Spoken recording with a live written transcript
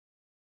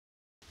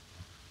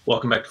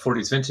Welcome back to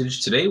 40s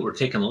Vintage. Today we're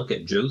taking a look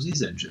at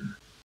Josie's engine.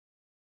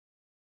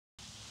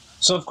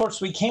 So of course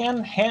we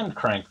can hand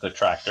crank the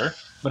tractor,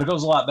 but it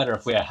goes a lot better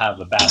if we have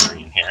a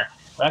battery in here.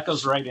 That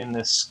goes right in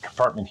this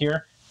compartment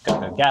here.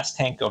 Got the gas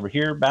tank over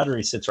here,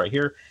 battery sits right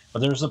here, but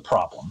there's a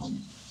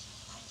problem.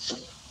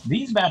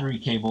 These battery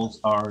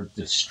cables are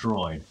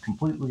destroyed,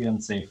 completely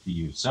unsafe to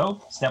use.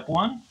 So step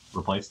one,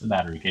 replace the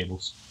battery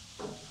cables.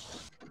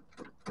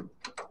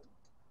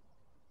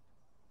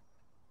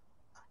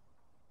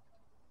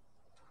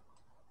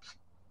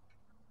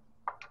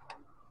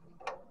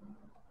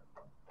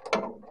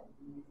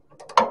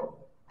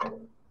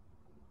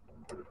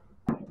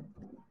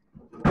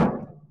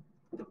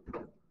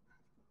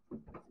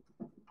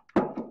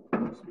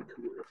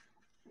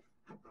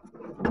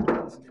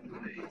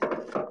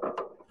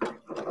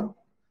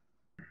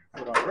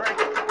 Put on brake,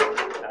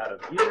 out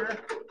of gear.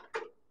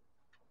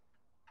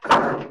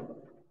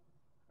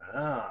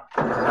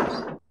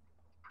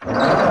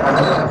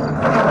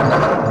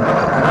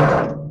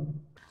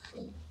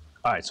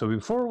 All right, so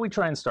before we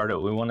try and start it,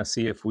 we want to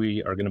see if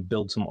we are going to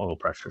build some oil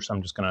pressure. So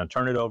I'm just going to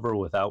turn it over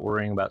without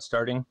worrying about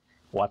starting.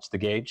 Watch the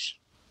gauge.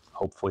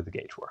 Hopefully the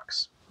gauge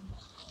works.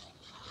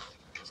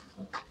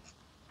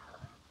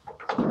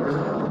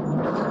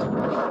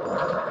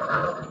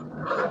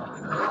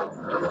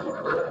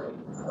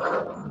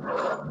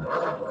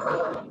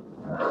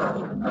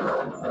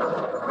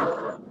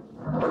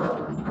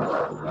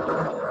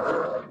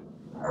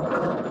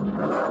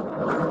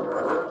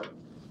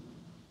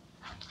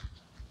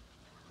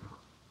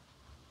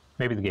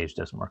 Maybe the gauge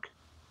doesn't work.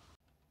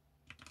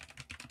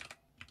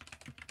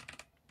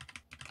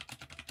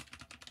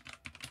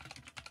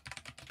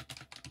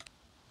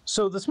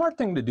 So the smart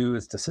thing to do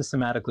is to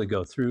systematically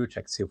go through,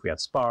 check to see if we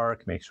have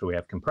spark, make sure we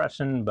have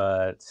compression,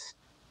 but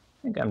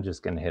I think I'm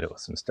just going to hit it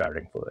with some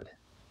starting fluid.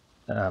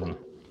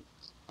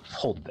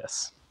 Hold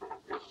this.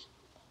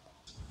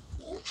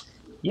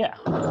 Yeah.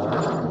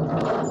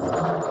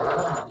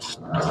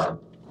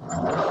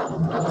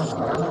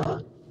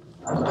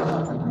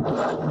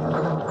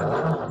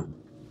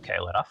 Okay,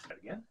 let off.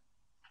 Again.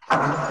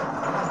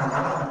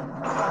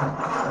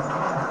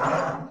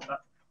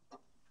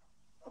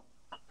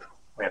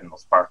 We have no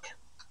spark.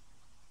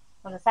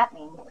 What does that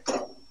mean?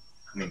 It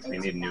means we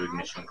need a new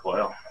ignition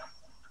coil.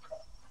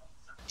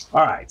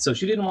 All right, so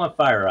she didn't want to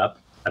fire up.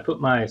 I put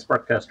my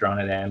spark tester on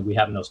it and we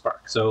have no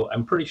spark. So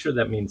I'm pretty sure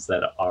that means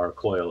that our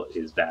coil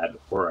is bad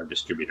or our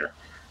distributor.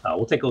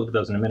 We'll take a look at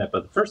those in a minute,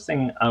 but the first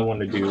thing I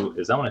want to do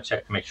is I want to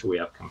check to make sure we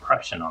have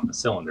compression on the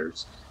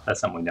cylinders. That's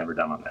something we've never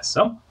done on this.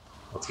 So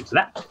let's get to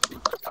that.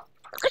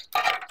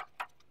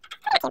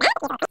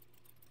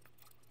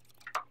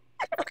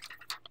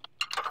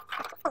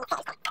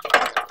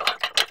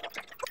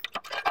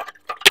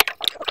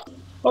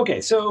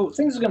 Okay, so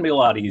things are going to be a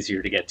lot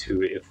easier to get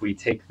to if we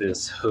take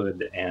this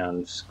hood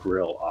and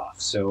grill off.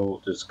 So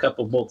there's a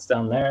couple bolts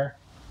down there,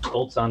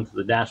 bolts onto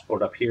the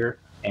dashboard up here,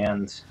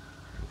 and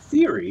in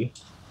theory,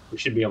 we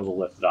should be able to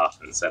lift it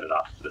off and set it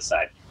off to the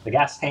side. The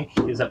gas tank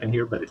is up in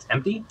here, but it's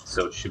empty,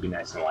 so it should be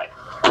nice and light.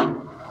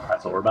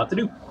 That's what we're about to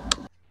do.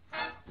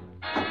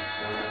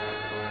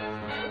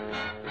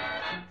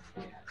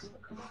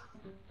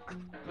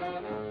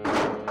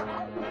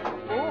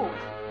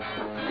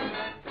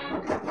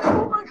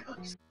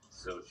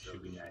 So it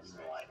should be nice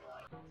and light.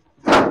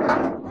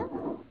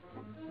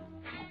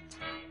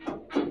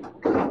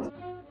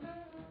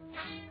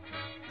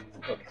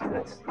 Okay,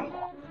 let's see.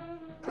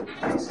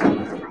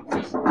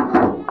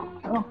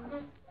 Oh.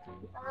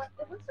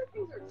 It looks like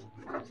these are...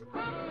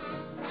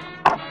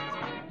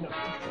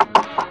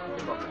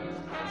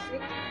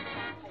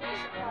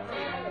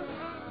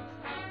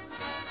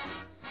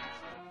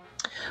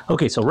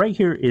 Okay, so right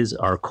here is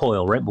our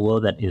coil. Right below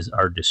that is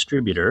our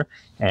distributor,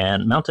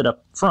 and mounted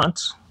up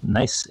front,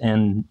 nice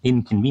and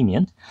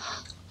inconvenient.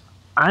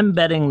 I'm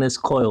betting this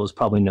coil is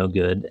probably no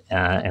good,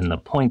 and the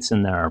points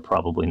in there are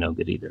probably no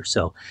good either.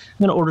 So I'm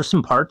going to order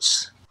some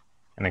parts.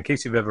 And in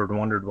case you've ever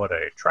wondered what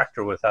a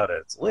tractor without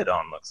its lid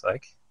on looks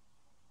like,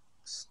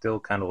 still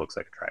kind of looks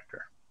like a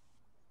tractor.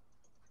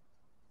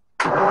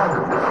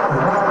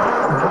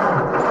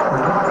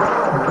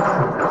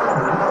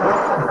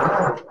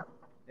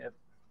 Yep.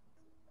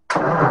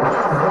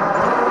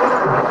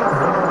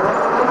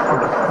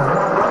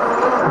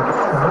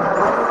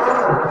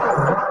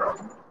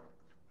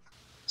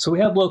 So we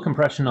have low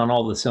compression on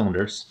all the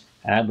cylinders.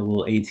 Add a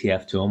little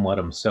ATF to them, let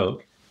them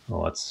soak.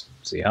 Well, let's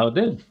see how it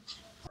did.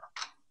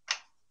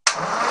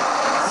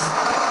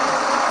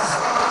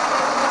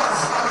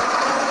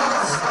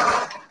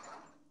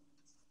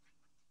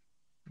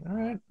 All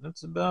right,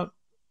 that's about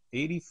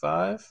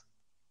 85.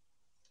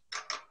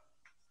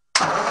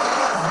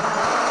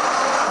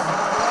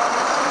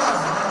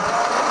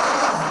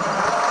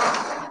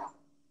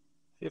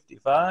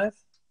 55.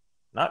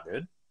 Not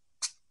good.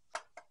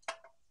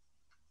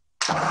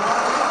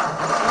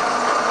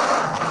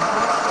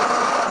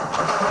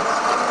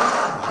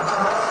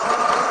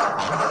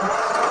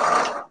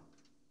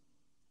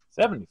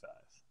 $75.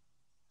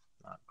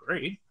 Not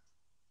great.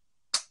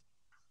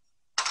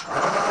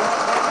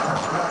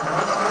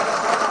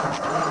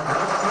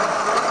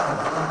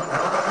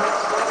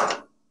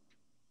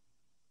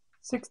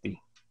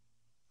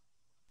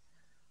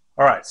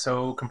 right,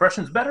 so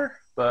compression's better,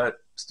 but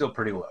still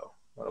pretty low,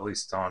 at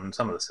least on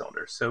some of the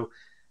cylinders. So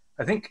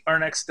I think our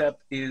next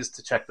step is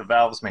to check the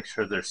valves, make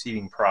sure they're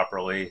seating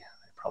properly. They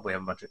probably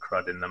have a bunch of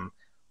crud in them.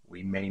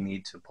 We may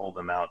need to pull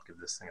them out, give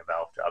this thing a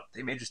valve job.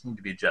 They may just need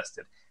to be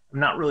adjusted. I've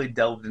not really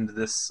delved into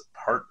this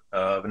part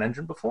of an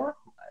engine before.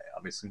 I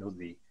obviously know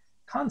the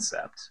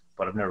concept,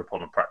 but I've never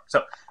pulled them apart.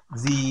 So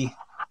the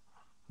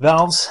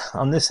valves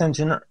on this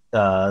engine,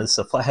 this is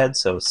a flathead,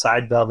 so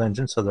side valve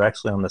engine, so they're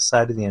actually on the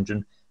side of the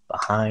engine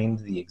behind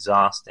the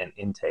exhaust and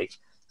intake.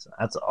 So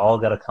that's all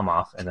got to come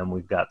off, and then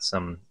we've got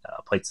some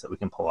plates that we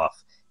can pull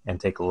off and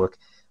take a look.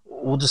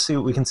 We'll just see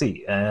what we can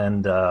see.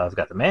 And I've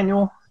got the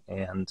manual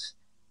and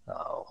a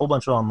whole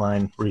bunch of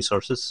online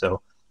resources,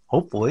 so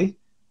hopefully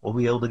we'll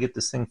be able to get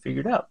this thing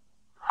figured out.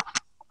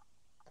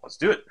 Let's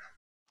do it.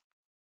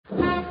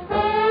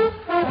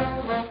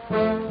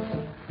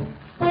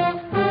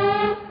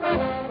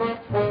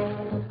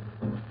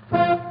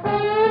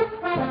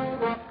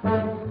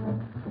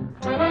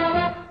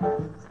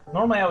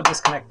 Normally I would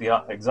disconnect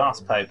the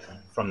exhaust pipe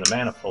from the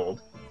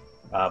manifold,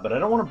 but I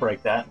don't want to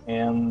break that,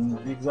 and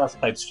the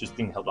exhaust pipe's just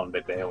being held on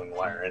by baling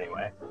wire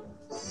anyway.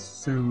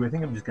 So I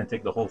think I'm just going to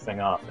take the whole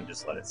thing off and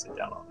just let it sit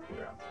down on the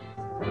ground.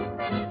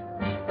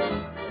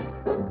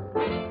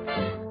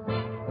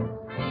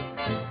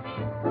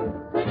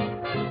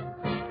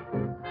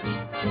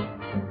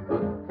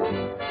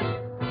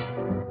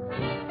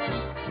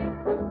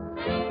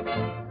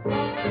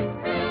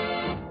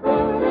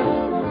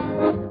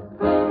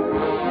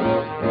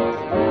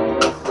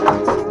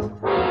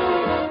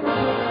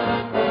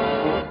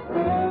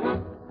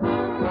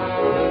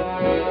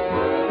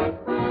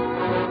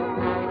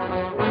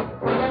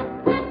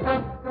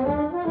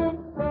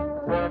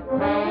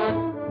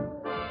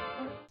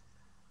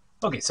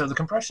 Okay, so the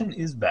compression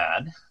is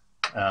bad,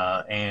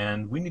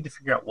 and we need to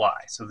figure out why.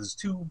 So there's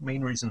two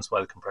main reasons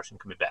why the compression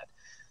can be bad.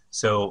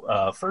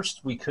 So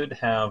first, we could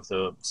have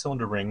the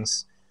cylinder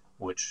rings,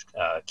 which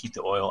keep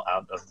the oil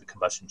out of the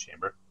combustion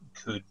chamber,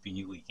 could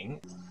be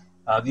leaking.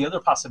 The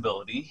other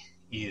possibility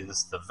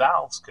is the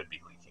valves could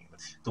be leaking.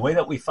 The way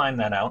that we find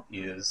that out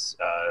is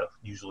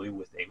usually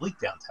with a leak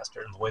down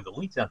tester, and the way the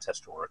leak down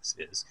tester works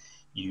is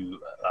you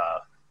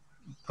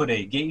put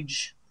a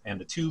gauge and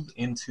a tube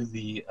into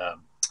the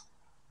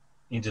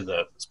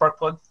spark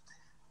plug,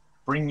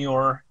 bring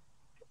your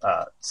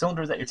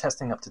cylinder that you're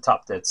testing up to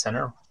top dead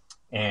center,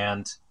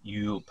 and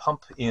you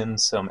pump in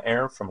some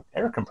air from an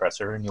air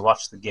compressor, and you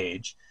watch the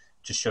gauge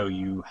to show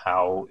you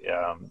how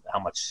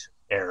much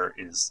air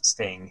is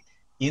staying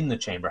in the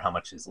chamber, how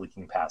much is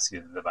leaking past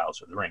either the valves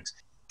or the rings.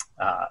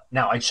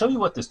 Now, I'd show you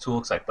what this tool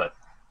looks like, but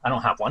I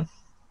don't have one.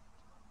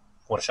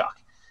 What a shock.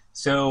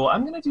 So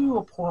I'm going to do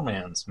a poor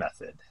man's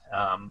method.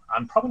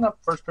 I'm probably not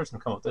the first person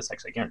to come up with this.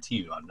 Actually, I guarantee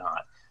you I'm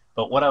not.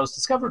 But what I was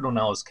discovered when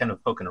I was kind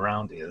of poking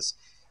around is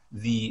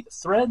the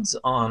threads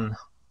on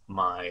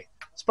my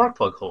spark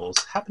plug holes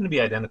happen to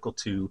be identical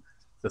to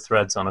the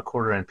threads on a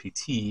 1/4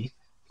 NPT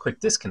quick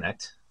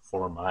disconnect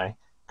for my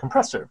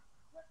compressor.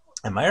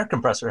 And my air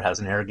compressor has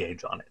an air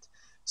gauge on it.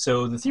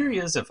 So the theory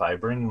is if I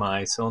bring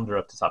my cylinder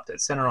up to top dead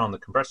center on the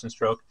compression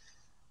stroke,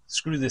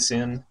 screw this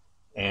in,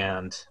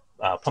 and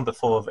pump it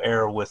full of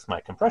air with my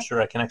compressor,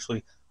 I can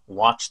actually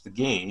watch the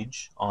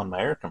gauge on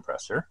my air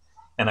compressor.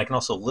 And I can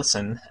also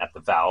listen at the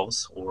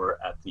valves or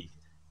at the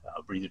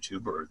breather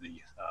tube or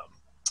the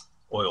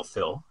oil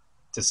fill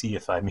to see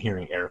if I'm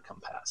hearing air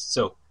come past.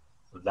 So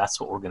that's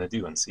what we're going to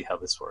do and see how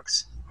this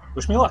works.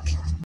 Wish me luck.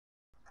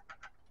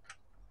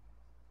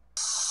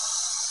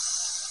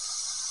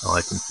 Oh,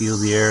 I can feel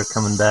the air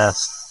coming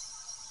past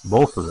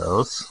both of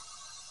those.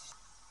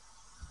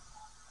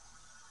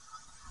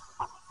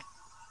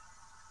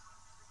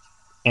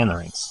 And the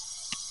rings.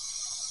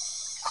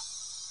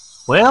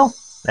 Well,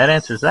 that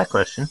answers that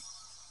question.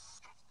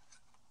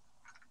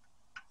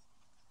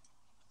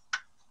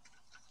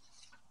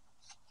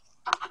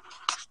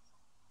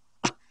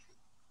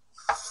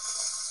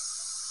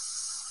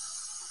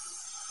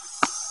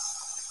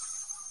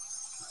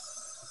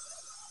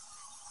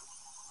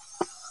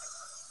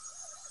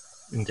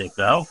 Intake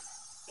valve.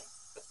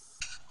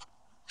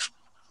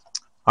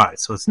 Alright,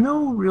 so it's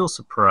no real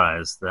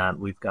surprise that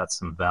we've got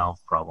some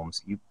valve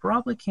problems. You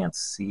probably can't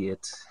see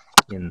it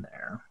in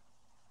there,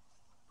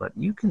 but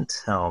you can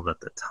tell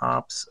that the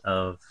tops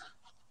of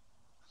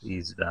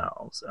these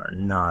valves are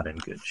not in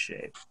good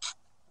shape.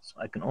 So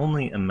I can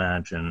only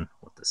imagine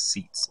what the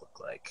seats look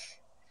like.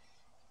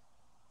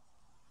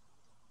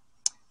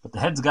 But the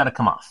head's got to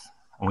come off,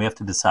 and we have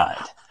to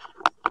decide.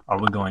 Are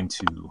we going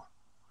to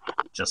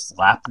just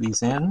lap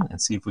these in and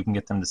see if we can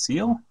get them to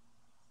seal?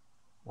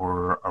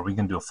 Or are we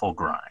going to do a full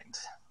grind?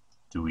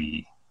 Do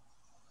we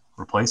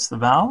replace the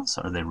valves?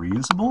 Are they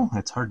reusable?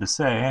 It's hard to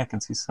say. I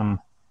can see some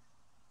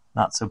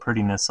not so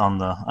prettiness on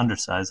the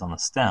undersides on the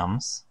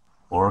stems.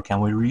 Or can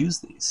we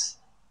reuse these?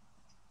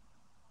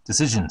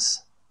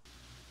 Decisions.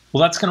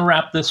 Well, that's going to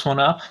wrap this one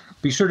up.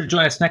 Be sure to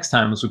join us next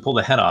time as we pull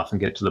the head off and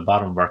get to the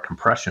bottom of our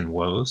compression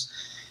woes.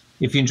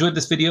 If you enjoyed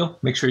this video,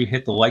 make sure you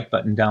hit the like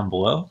button down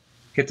below.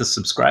 Hit the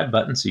subscribe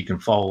button so you can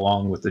follow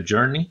along with the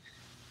journey.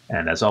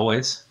 And as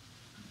always,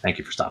 Thank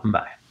you for stopping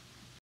by.